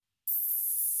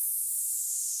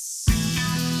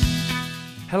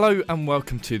Hello and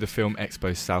welcome to the Film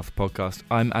Expo South podcast.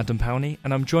 I'm Adam Powney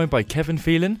and I'm joined by Kevin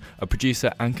Phelan, a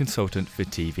producer and consultant for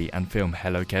TV and film.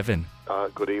 Hello, Kevin.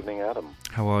 Good evening, Adam.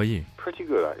 How are you? Pretty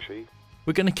good, actually.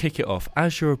 We're going to kick it off.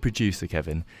 As you're a producer,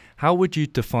 Kevin, how would you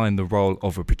define the role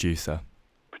of a producer?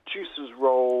 Producer's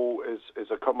role is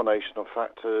a combination of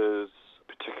factors,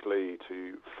 particularly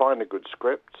to find a good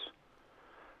script,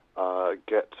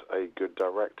 get a good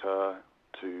director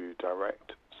to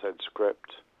direct said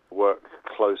script, work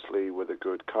closely with a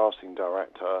good casting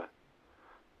director,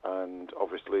 and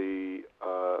obviously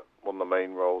one of the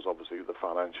main roles, obviously the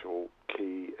financial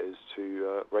key, is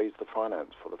to raise the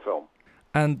finance for the film.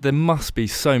 And there must be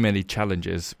so many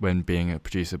challenges when being a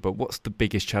producer, but what's the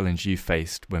biggest challenge you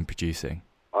faced when producing?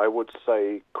 I would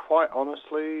say, quite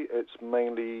honestly, it's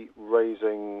mainly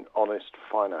raising honest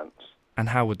finance. And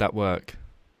how would that work?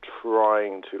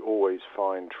 Trying to always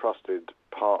find trusted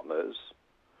partners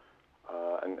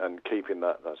and keeping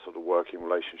that sort of working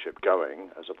relationship going,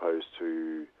 as opposed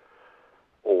to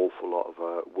awful lot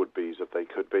of would-be's if they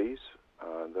could-be's.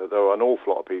 There are an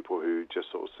awful lot of people who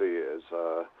just sort of see it as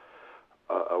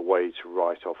a way to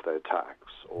write off their tax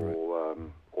or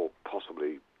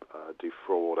possibly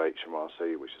defraud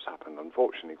HMRC, which has happened,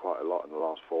 unfortunately, quite a lot in the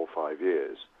last 4 or 5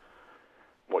 years.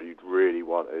 What you'd really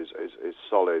want is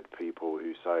solid people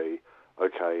who say,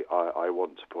 okay, I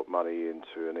want to put money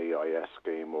into an EIS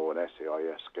scheme or an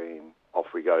SEIS scheme. Off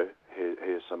we go.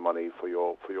 Here's some money for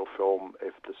your film.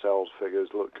 If the sales figures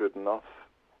look good enough,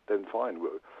 then fine.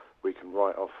 We can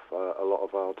write off a lot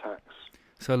of our tax.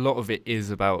 So a lot of it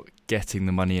is about getting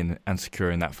the money in and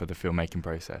securing that for the filmmaking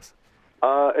process.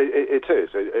 It is.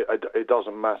 It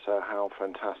doesn't matter how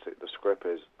fantastic the script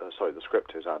is. The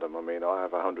script is, Adam. I mean, I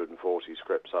have 140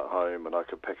 scripts at home, and I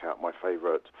could pick out my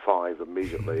favourite 5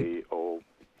 immediately, or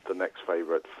the next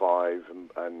favourite 5,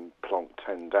 and plonk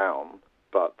 10 down.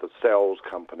 But the sales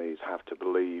companies have to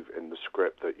believe in the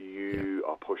script that you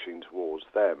are pushing towards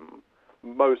them.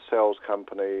 Most sales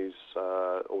companies,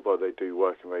 although they do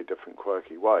work in very different,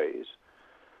 quirky ways,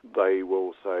 they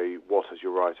will say, "What has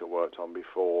your writer worked on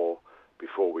before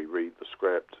we read the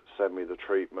script? Send me the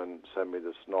treatment, send me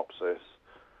the synopsis."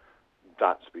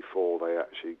 That's before they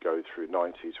actually go through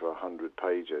 90 to 100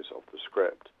 pages of the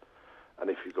script. And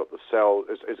if you've got the sales,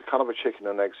 it's kind of a chicken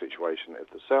and egg situation. If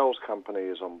the sales company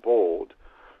is on board,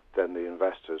 then the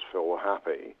investors feel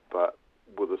happy, but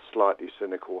with a slightly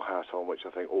cynical hat on, which I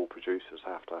think all producers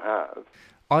have to have.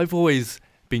 I've always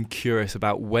been curious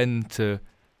about when to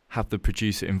have the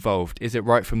producer involved. Is it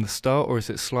right from the start, or is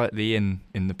it slightly in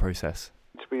the process?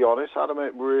 To be honest, Adam,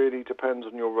 it really depends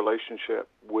on your relationship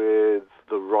with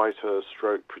the writer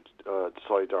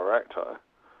director.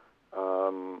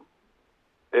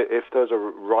 If there's a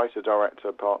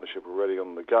writer-director partnership already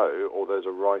on the go, or there's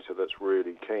a writer that's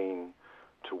really keen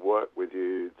to work with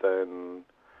you, then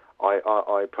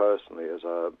I personally, as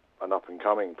an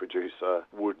up-and-coming producer,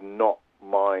 would not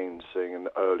mind seeing an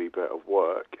early bit of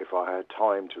work if I had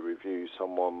time to review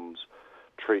someone's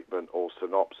treatment or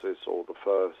synopsis or the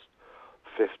first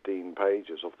 15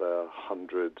 pages of their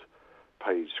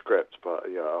 100-page script. But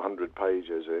 100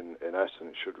 pages in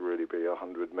essence should really be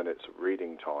 100 minutes of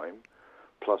reading time,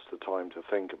 plus the time to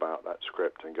think about that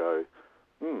script and go,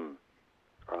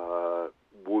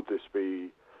 would this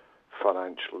be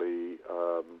financially,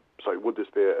 would this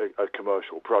be a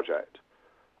commercial project?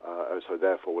 So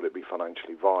therefore, would it be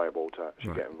financially viable to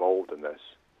actually get involved in this?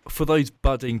 For those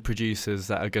budding producers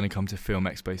that are going to come to Film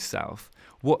Expo South,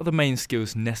 what are the main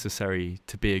skills necessary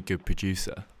to be a good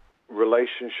producer?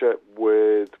 Relationship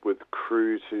with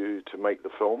crew to make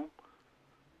the film.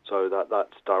 So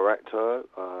that's director,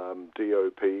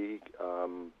 DOP,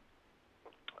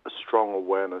 a strong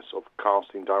awareness of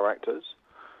casting directors,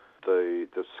 the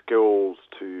skills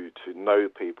to know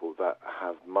people that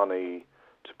have money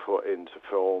to put into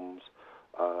films,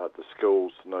 the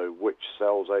skills to know which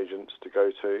sales agents to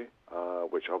go to,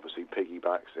 which obviously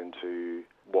piggybacks into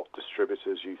what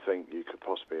distributors you think you could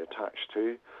possibly attach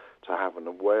to have an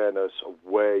awareness of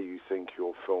where you think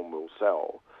your film will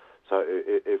sell. So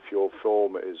if your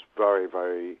film is very,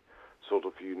 very sort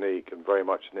of unique and very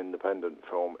much an independent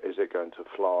film, is it going to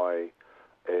fly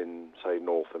in, say,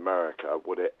 North America?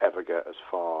 Would it ever get as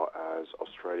far as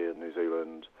Australia, New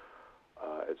Zealand,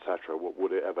 etc.?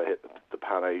 Would it ever hit the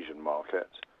Pan-Asian market?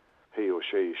 He or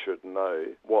she should know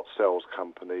what sales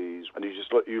companies, and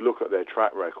you look at their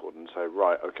track record and say,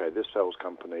 right, okay, this sales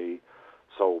company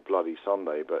sold Bloody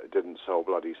Sunday, but it didn't sell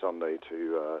Bloody Sunday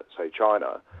to, say,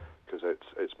 China, because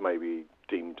it's maybe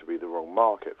deemed to be the wrong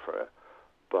market for it.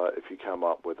 But if you come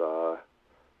up with a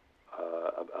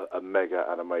mega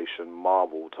animation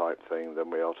Marvel type thing, then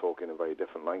we are talking a very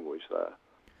different language there.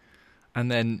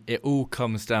 And then it all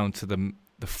comes down to the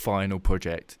final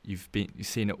project. You've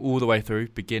seen it all the way through,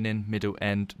 beginning, middle,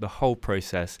 end, the whole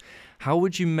process. How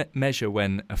would you measure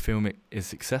when a film is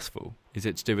successful? Is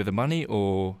it to do with the money,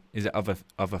 or is it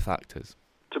other factors?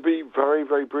 To be very,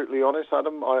 very brutally honest,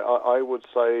 Adam, I would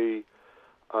say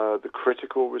the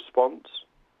critical response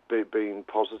being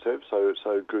positive,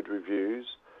 so good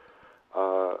reviews,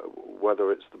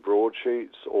 whether it's the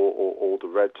broadsheets or the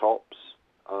red tops,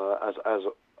 as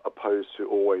opposed to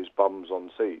always bums on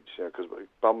seats, because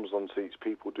bums on seats,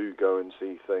 people do go and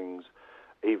see things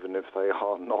even if they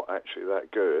are not actually that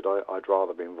good. I'd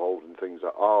rather be involved in things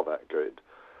that are that good.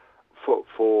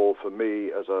 For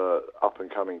me as a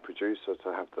up-and-coming producer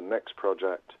to have the next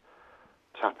project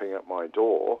tapping at my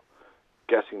door,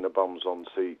 getting the bums on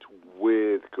seat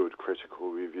with good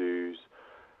critical reviews,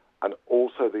 and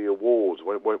also the awards,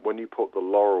 when you put the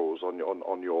laurels on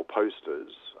your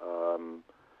posters,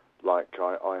 like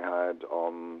I had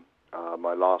on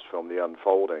my last film, The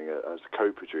Unfolding, as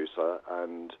co-producer,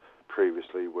 and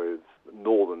previously with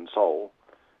Northern Soul,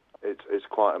 it's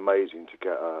quite amazing to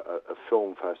get a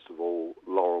film festival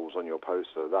laurels on your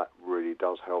poster. That really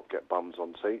does help get bums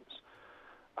on seats.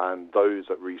 And those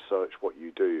that research what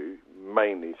you do,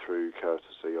 mainly through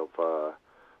courtesy of,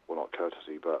 not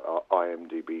courtesy, but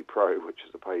IMDb Pro, which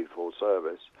is a paid-for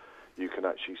service, you can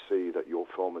actually see that your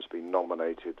film has been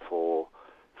nominated for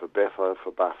BIFA,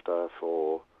 for BAFTA,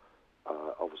 for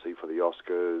obviously for the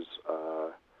Oscars,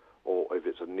 or if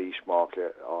it's a niche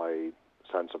market,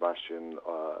 San Sebastian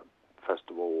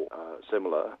Festival,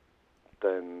 similar,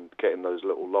 then getting those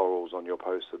little laurels on your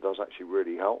poster does actually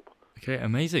really help. Okay,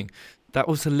 amazing. That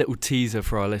was a little teaser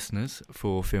for our listeners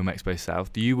for Film Expo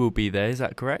South. You will be there, is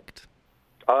that correct?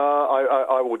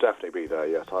 I will definitely be there,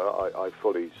 yes. I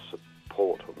fully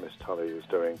support what Miss Tully is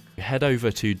doing. Head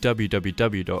over to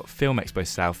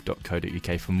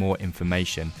www.filmexposouth.co.uk for more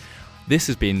information. This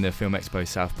has been the Film Expo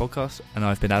South podcast, and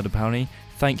I've been Adam Powney.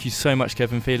 Thank you so much,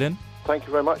 Kevin Phelan. Thank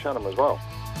you very much, Adam, as well.